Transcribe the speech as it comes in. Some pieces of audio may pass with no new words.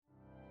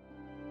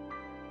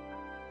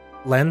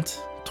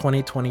Lent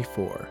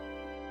 2024.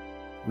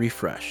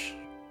 Refresh.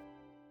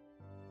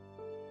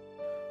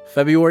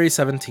 February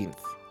 17th.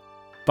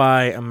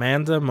 By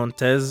Amanda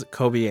Montes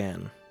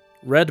Cobian.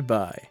 Read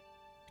by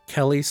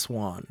Kelly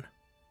Swan.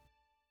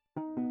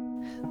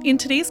 In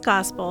today's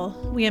gospel,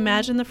 we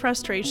imagine the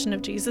frustration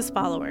of Jesus'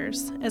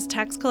 followers as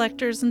tax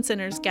collectors and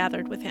sinners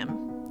gathered with him.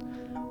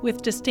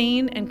 With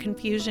disdain and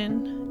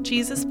confusion,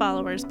 Jesus'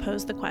 followers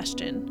pose the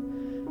question,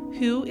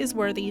 who is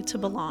worthy to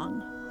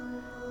belong?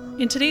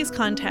 In today's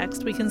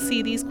context, we can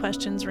see these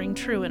questions ring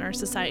true in our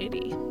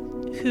society.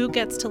 Who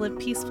gets to live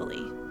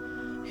peacefully?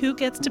 Who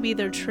gets to be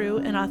their true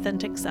and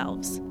authentic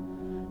selves?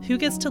 Who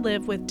gets to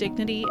live with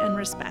dignity and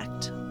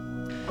respect?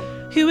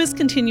 Who is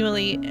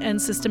continually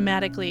and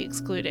systematically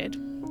excluded?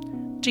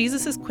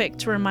 Jesus is quick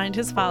to remind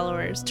his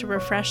followers to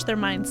refresh their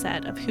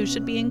mindset of who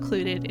should be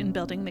included in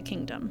building the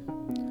kingdom.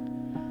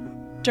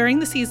 During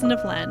the season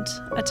of Lent,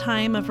 a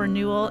time of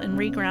renewal and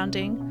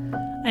regrounding,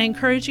 I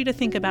encourage you to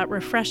think about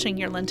refreshing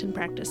your Lenten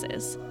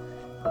practices.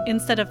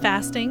 Instead of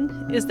fasting,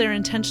 is there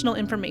intentional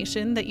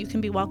information that you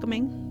can be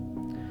welcoming?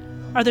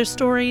 Are there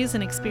stories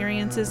and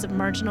experiences of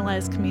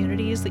marginalized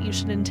communities that you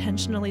should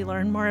intentionally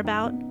learn more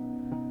about?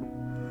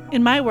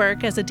 In my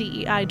work as a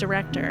DEI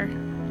director,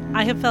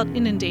 I have felt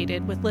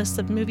inundated with lists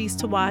of movies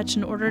to watch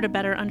in order to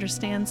better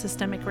understand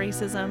systemic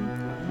racism,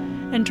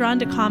 and drawn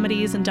to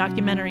comedies and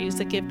documentaries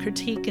that give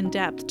critique and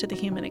depth to the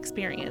human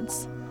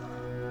experience.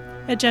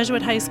 At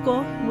Jesuit High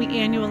School, we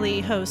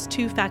annually host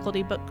 2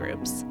 faculty book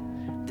groups.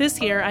 This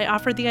year, I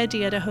offered the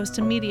idea to host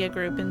a media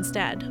group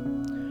instead.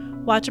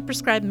 Watch a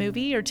prescribed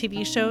movie or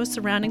TV show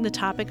surrounding the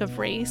topic of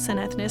race and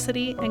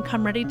ethnicity and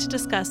come ready to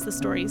discuss the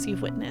stories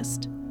you've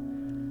witnessed.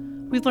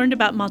 We've learned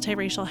about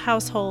multiracial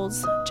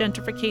households,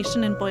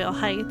 gentrification in Boyle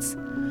Heights,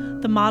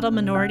 the model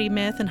minority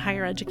myth in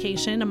higher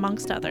education,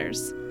 amongst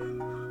others.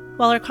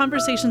 While our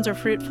conversations are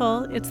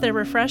fruitful, it's their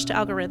refreshed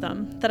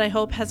algorithm that I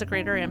hope has a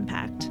greater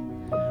impact.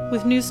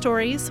 With new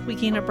stories, we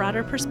gain a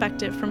broader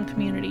perspective from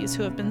communities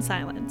who have been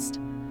silenced.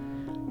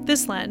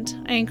 This Lent,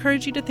 I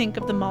encourage you to think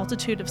of the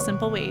multitude of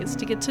simple ways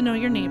to get to know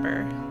your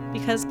neighbor,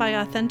 because by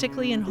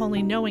authentically and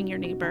wholly knowing your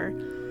neighbor,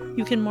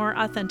 you can more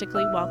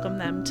authentically welcome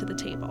them to the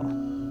table.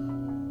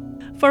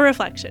 For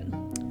reflection,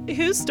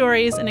 whose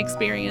stories and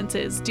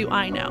experiences do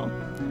I know?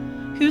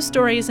 Whose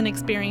stories and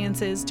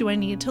experiences do I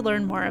need to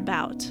learn more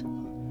about?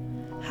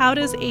 How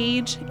does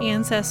age,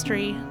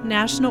 ancestry,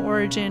 national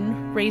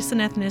origin, race and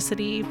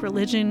ethnicity,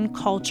 religion,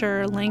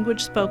 culture,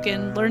 language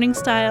spoken, learning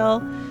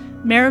style,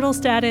 marital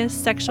status,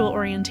 sexual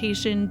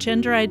orientation,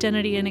 gender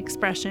identity and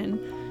expression,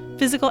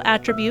 physical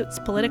attributes,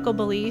 political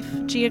belief,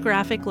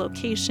 geographic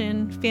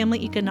location,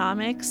 family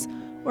economics,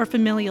 or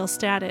familial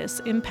status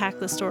impact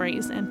the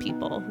stories and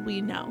people we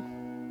know?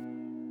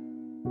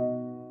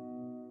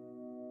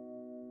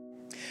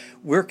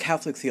 We're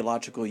Catholic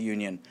Theological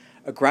Union,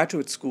 a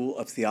graduate school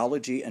of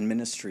theology and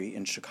ministry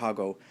in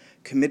Chicago,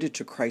 committed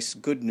to Christ's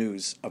good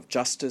news of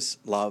justice,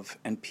 love,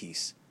 and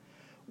peace.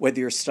 Whether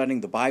you're studying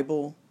the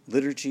Bible,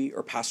 liturgy,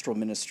 or pastoral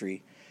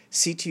ministry,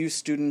 CTU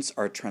students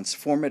are a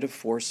transformative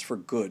force for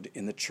good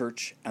in the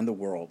church and the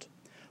world.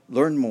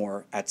 Learn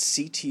more at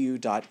ctu.edu/ISN.